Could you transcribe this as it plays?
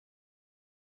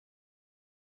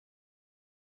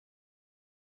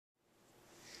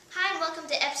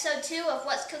episode 2 of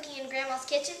What's Cooking in Grandma's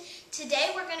Kitchen.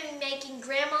 Today we're going to be making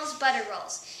Grandma's butter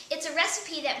rolls. It's a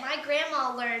recipe that my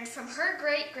grandma learned from her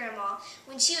great-grandma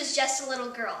when she was just a little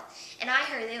girl, and I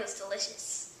heard it was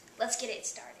delicious. Let's get it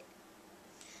started.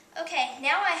 Okay,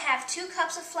 now I have 2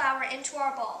 cups of flour into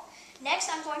our bowl. Next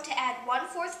I'm going to add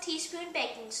 1/4 teaspoon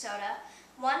baking soda,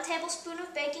 1 tablespoon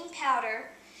of baking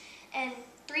powder, and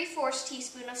 3/4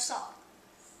 teaspoon of salt.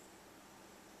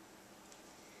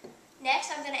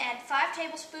 Next, I'm going to add 5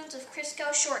 tablespoons of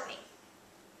Crisco shortening.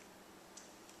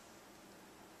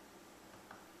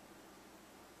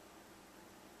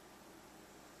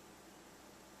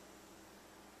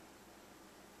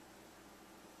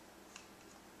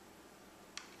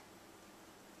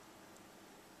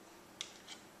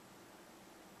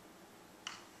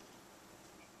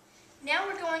 Now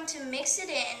we're going to mix it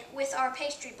in with our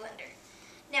pastry blender.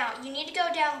 Now, you need to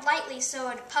go down lightly so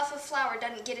a puff of flour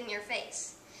doesn't get in your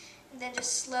face. And then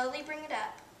just slowly bring it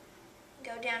up.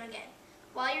 Go down again.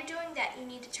 While you're doing that, you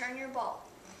need to turn your bowl.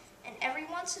 And every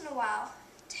once in a while,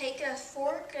 take a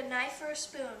fork, a knife, or a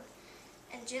spoon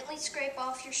and gently scrape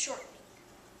off your shortening.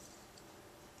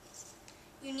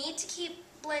 You need to keep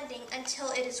blending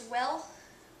until it is well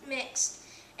mixed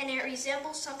and it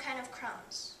resembles some kind of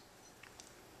crumbs.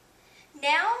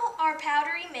 Now our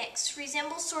powdery mix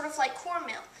resembles sort of like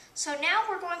cornmeal. So now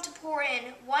we're going to pour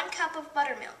in 1 cup of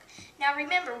buttermilk. Now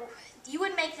remember, you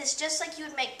would make this just like you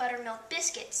would make buttermilk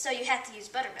biscuits, so you have to use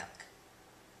buttermilk.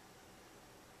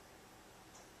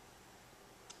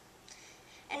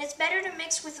 And it's better to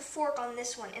mix with a fork on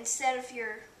this one instead of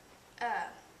your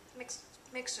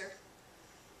mixer.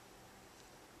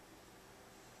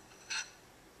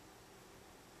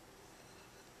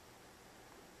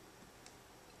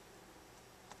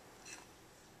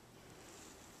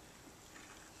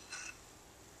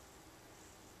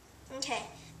 Okay,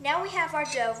 now we have our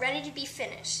dough ready to be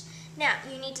finished. Now,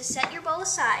 you need to set your bowl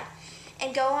aside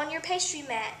and go on your pastry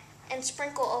mat and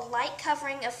sprinkle a light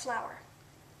covering of flour.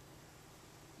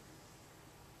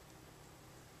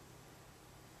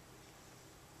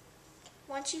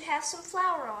 Once you have some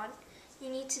flour on, you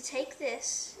need to take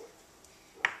this.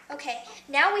 Okay,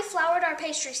 now we floured our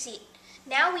pastry sheet.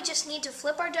 Now we just need to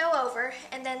flip our dough over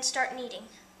and then start kneading.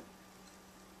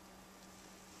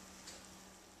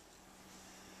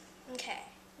 Okay,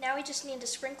 now we just need to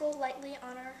sprinkle lightly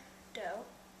on our dough,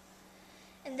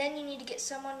 and then you need to get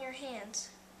some on your hands,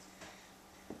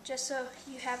 just so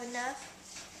you have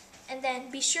enough, and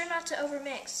then be sure not to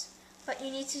overmix, but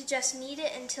you need to just knead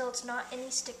it until it's not any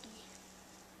sticky.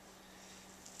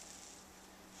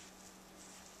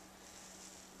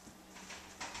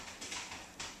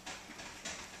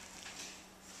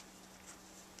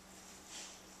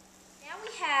 Now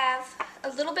we have a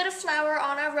little bit of flour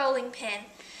on our rolling pin,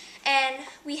 and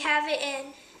we have it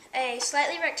in a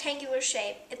slightly rectangular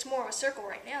shape. It's more of a circle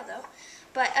right now though.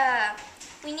 But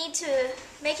we need to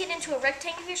make it into a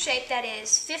rectangular shape that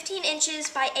is 15 inches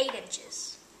by 8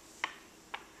 inches.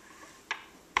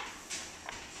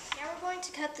 Now we're going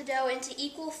to cut the dough into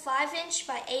equal 5-inch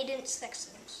by 8-inch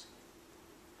sections.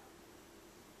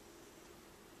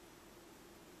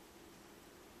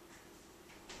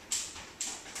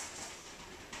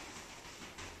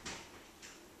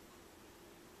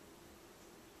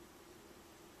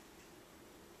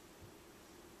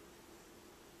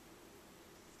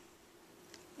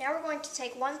 Now we're going to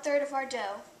take 1/3 of our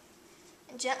dough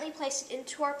and gently place it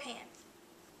into our pan.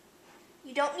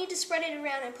 You don't need to spread it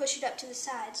around and push it up to the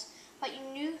sides, but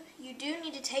you do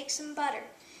need to take some butter.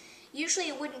 Usually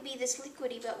it wouldn't be this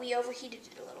liquidy, but we overheated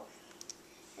it a little.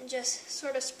 And just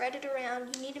sort of spread it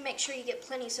around. You need to make sure you get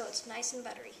plenty so it's nice and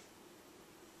buttery.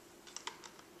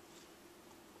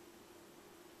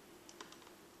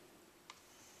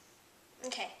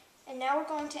 Okay, and now we're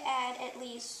going to add at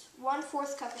least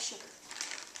 1/4 cup of sugar.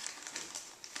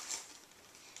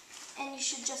 And you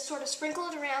should just sort of sprinkle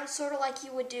it around, sort of like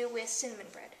you would do with cinnamon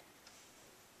bread.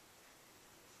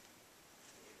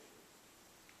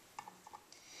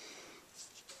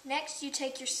 Next, you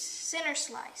take your center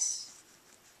slice.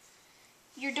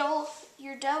 Your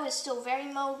dough is still very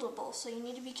moldable, so you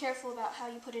need to be careful about how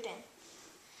you put it in.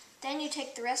 Then you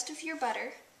take the rest of your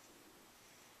butter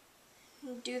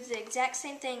and do the exact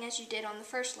same thing as you did on the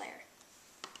first layer.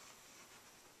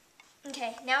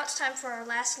 Okay, now it's time for our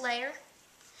last layer.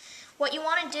 What you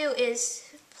want to do is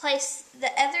place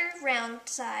the other round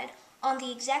side on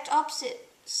the exact opposite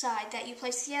side that you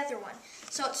placed the other one.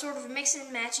 So it's sort of a mix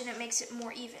and match and it makes it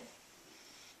more even.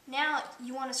 Now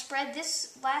you want to spread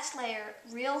this last layer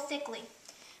real thickly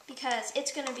because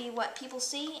it's going to be what people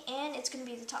see and it's going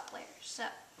to be the top layer. So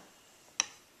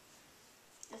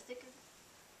the thicker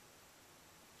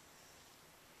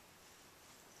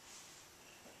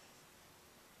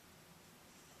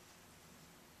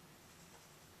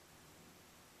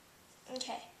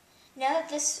Now that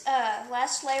this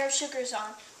last layer of sugar is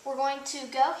on, we're going to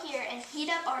go here and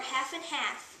heat up our half and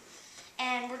half.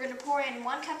 And we're going to pour in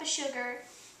 1 cup of sugar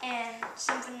and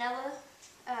some vanilla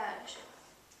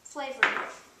flavoring.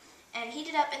 And heat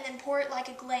it up and then pour it like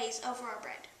a glaze over our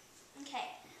bread. Okay,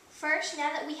 first, now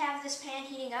that we have this pan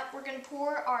heating up, we're going to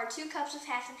pour our 2 cups of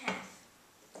half and half.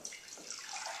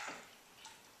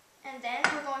 And then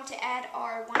we're going to add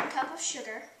our 1 cup of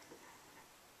sugar.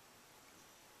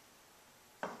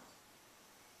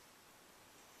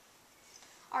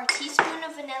 Our teaspoon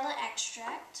of vanilla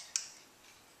extract.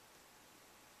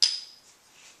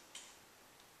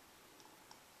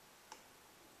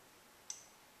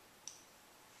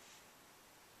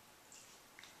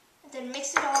 And then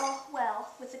mix it all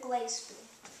well with a glaze spoon.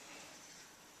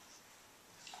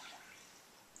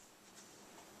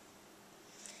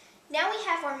 Now we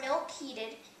have our milk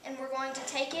heated, and we're going to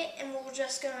take it and we're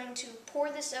just going to pour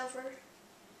this over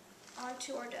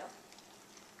onto our dough.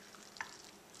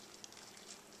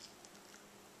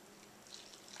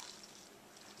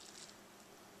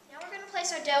 Now we're going to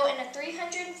place our dough in a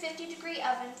 350-degree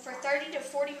oven for 30 to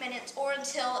 40 minutes or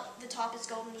until the top is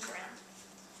golden brown.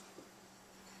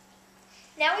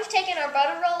 Now we've taken our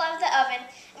butter roll out of the oven,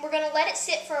 and we're going to let it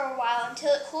sit for a while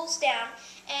until it cools down,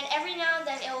 and every now and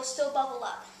then it will still bubble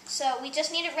up. So we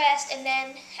just need it rest, and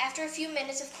then after a few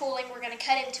minutes of cooling, we're going to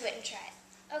cut into it and try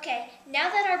it. Okay, now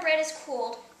that our bread is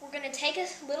cooled, we're going to take a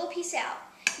little piece out.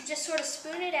 You just sort of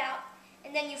spoon it out,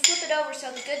 and then you flip it over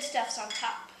so the good stuff's on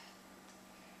top.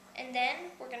 And then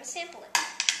we're going to sample it.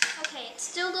 Okay, it's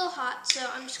still a little hot, so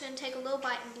I'm just going to take a little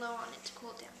bite and blow on it to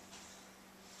cool it down.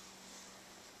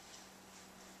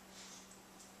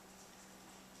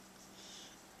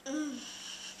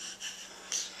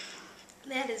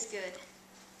 That is good.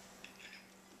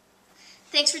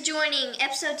 Thanks for joining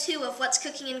episode 2 of What's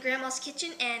Cooking in Grandma's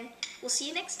Kitchen, and we'll see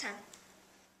you next time.